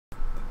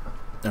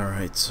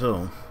Alright,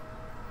 so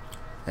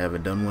I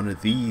haven't done one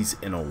of these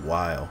in a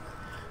while.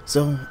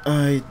 So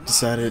I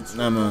decided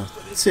I'm gonna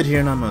sit here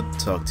and I'm gonna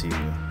talk to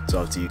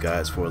you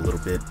guys for a little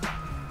bit.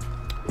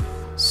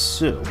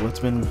 So what's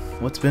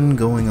been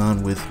going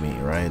on with me,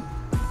 right?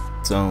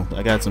 So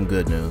I got some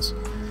good news.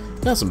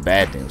 Got some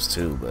bad news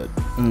too, but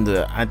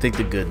I think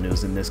the good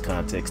news in this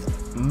context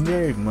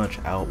very much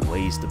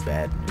outweighs the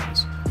bad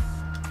news.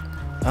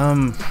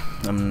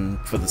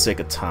 For the sake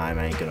of time,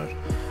 I ain't gonna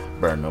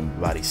burn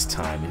nobody's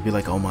time. It'd be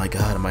like, oh my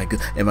god, am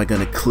I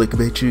gonna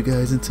clickbait you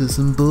guys into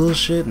some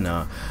bullshit?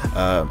 No,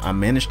 I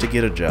managed to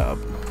get a job.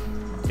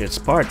 It's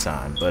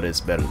part-time, but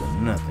it's better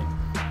than nothing.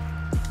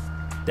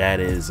 That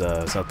is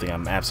something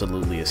I'm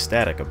absolutely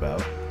ecstatic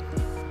about.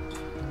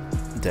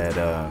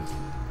 That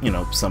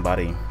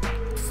somebody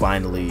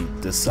finally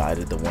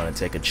decided to want to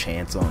take a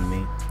chance on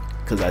me,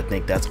 because I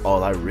think that's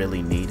all I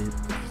really needed.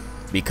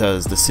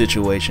 Because the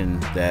situation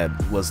that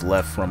was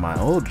left from my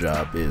old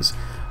job is,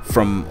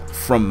 from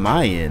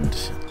my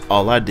end,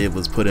 all I did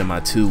was put in my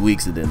 2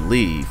 weeks and then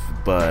leave.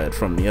 But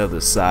from the other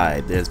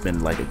side, there's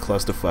been like a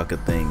clusterfuck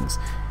of things,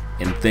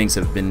 and things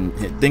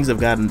have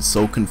gotten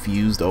so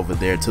confused over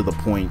there to the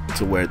point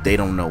to where they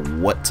don't know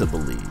what to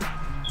believe.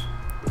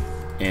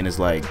 And it's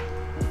like,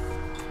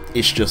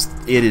 it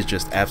is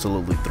just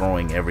absolutely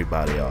throwing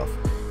everybody off,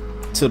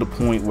 to the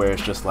point where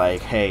it's just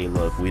like, hey,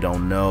 look, we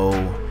don't know.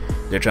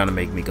 They're trying to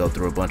make me go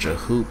through a bunch of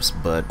hoops,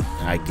 but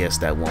I guess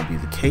that won't be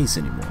the case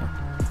anymore.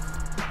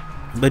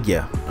 But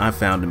yeah, I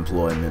found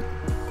employment,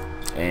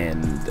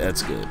 and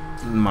that's good.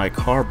 My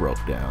car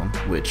broke down,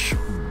 which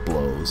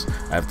blows.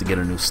 I have to get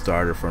a new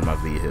starter for my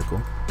vehicle,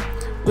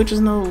 which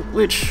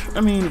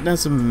I mean,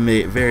 that's a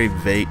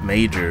very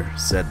major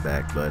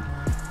setback, but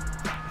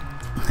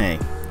hey,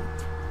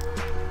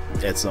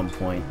 at some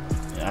point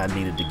I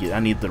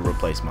need to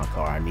replace my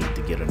car. I need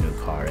to get a new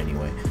car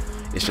anyway.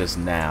 It's just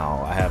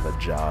now I have a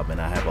job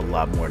and I have a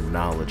lot more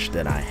knowledge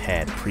than I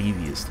had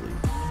previously.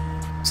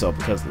 So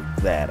because of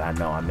that, I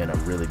know I'm in a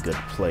really good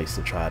place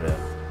to try to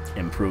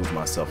improve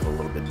myself a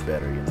little bit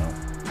better, you know.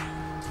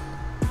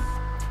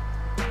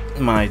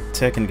 My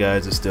Tekken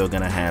guides are still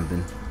gonna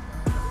happen.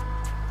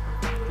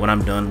 When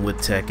I'm done with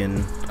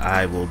Tekken,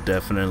 I will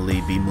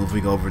definitely be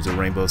moving over to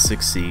Rainbow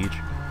Six Siege.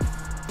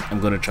 I'm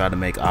gonna try to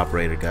make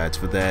operator guides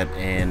for that,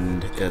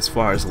 and as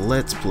far as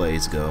Let's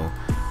Plays go,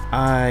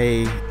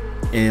 I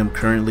am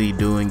currently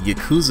doing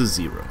Yakuza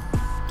 0.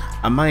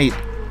 I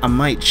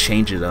might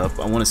change it up.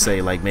 I want to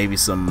say like maybe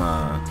some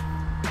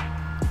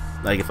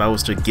like if I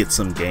was to get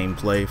some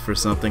gameplay for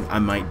something, I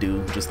might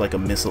do just like a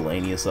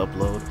miscellaneous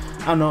upload.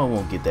 I know I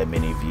won't get that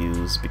many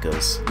views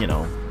because, you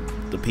know,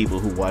 the people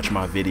who watch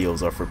my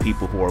videos are for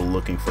people who are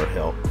looking for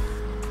help.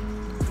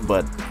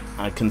 But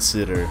I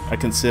consider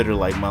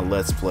like my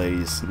Let's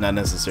Plays not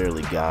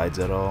necessarily guides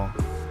at all,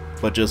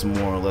 but just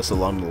more or less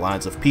along the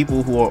lines of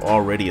people who are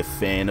already a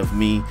fan of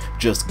me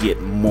just get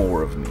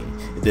more of me.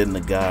 And then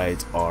the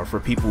guides are for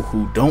people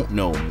who don't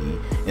know me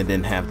and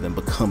then have them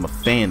become a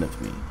fan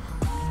of me.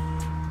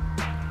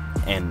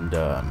 And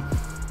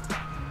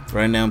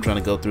right now I'm trying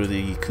to go through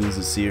the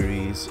Yakuza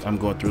series. I'm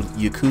going through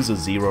Yakuza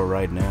 0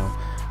 right now.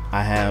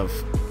 I have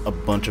a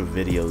bunch of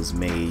videos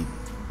made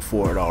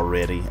for it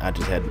already. I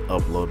just hadn't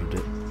uploaded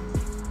it.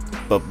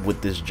 But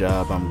with this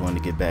job, I'm going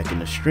to get back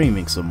into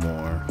streaming some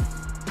more.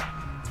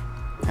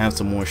 Have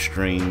some more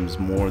streams,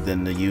 more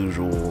than the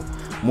usual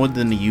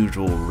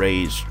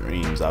raid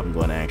streams. I'm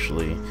going to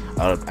actually,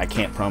 I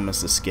can't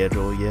promise a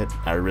schedule yet.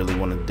 I really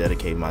want to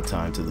dedicate my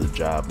time to the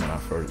job when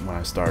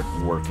I start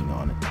working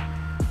on it.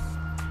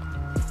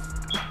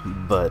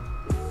 But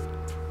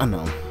I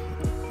know,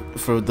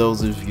 for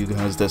those of you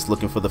guys that's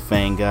looking for the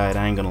fan guide,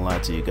 I ain't gonna lie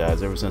to you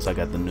guys. Ever since I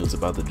got the news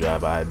about the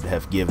job, I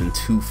have given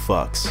 2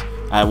 fucks.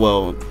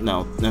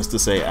 That's to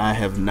say, I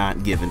have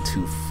not given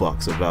 2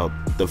 fucks about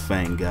the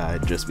fan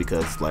guide, just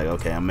because, like,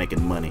 okay, I'm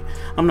making money.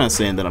 I'm not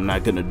saying that I'm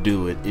not gonna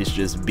do it. It's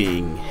just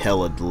being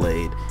hella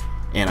delayed,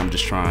 and I'm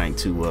just trying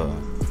to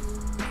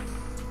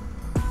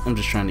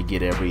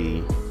get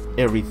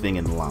everything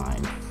in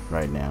line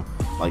right now.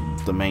 Like,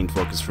 the main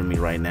focus for me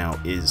right now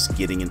is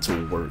getting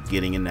into work,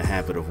 getting in the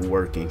habit of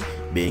working,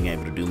 being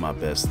able to do my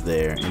best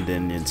there, and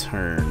then in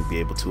turn be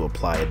able to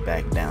apply it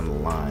back down the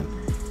line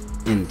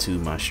into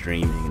my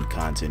streaming and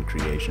content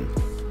creation.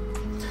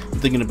 I'm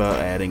thinking about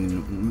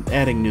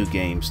adding new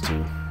games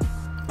too.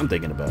 I'm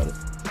thinking about it.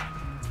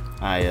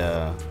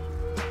 I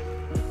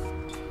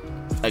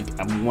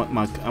want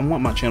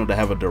my channel to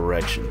have a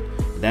direction.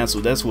 That's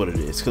what it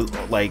is. Cause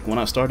like when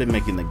I started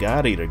making the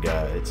God Eater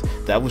guides,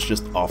 that was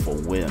just off a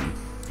whim,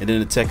 and then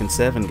the Tekken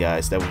 7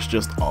 guys, that was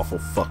just off a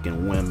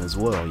fucking whim as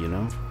well, you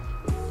know.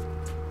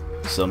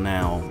 So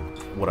now,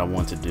 what I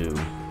want to do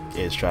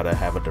is try to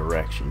have a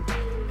direction.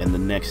 And the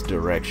next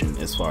direction,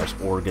 as far as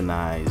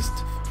organized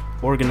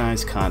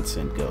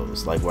content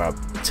goes, like where I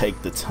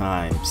take the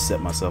time,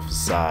 set myself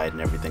aside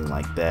and everything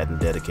like that, and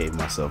dedicate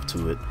myself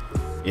to it.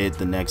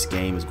 The next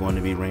game is going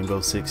to be Rainbow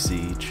Six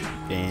Siege,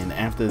 and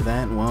after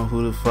that, well,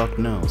 who the fuck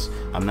knows?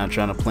 I'm not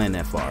trying to plan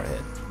that far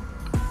ahead.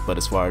 But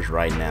as far as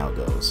right now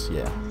goes,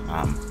 yeah,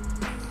 I'm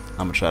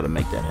gonna try to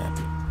make that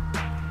happen.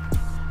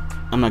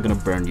 I'm not gonna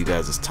burn you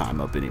guys' time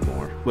up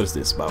anymore. What is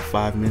this, about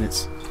 5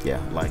 minutes?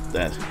 Yeah, like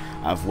that.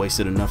 I've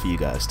wasted enough of you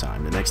guys'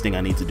 time. The next thing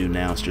I need to do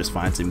now is just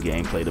find some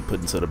gameplay to put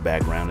into the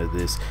background of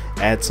this,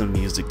 add some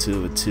music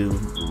to it too,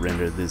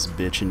 render this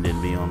bitch, and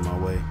then be on my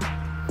way.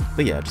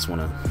 But yeah, I just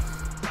wanna,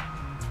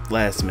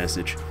 last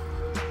message,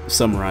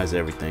 summarize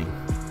everything.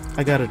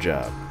 I got a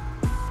job.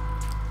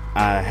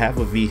 I have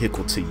a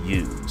vehicle to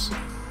use,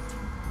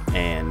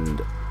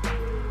 and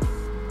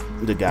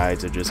the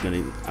guides are just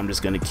gonna, I'm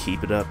just gonna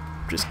keep it up,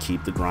 just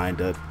keep the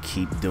grind up,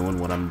 keep doing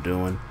what I'm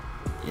doing,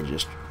 and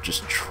just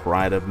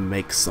try to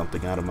make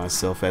something out of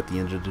myself at the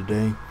end of the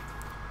day.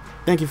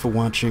 Thank you for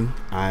watching.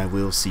 I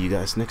will see you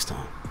guys next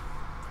time.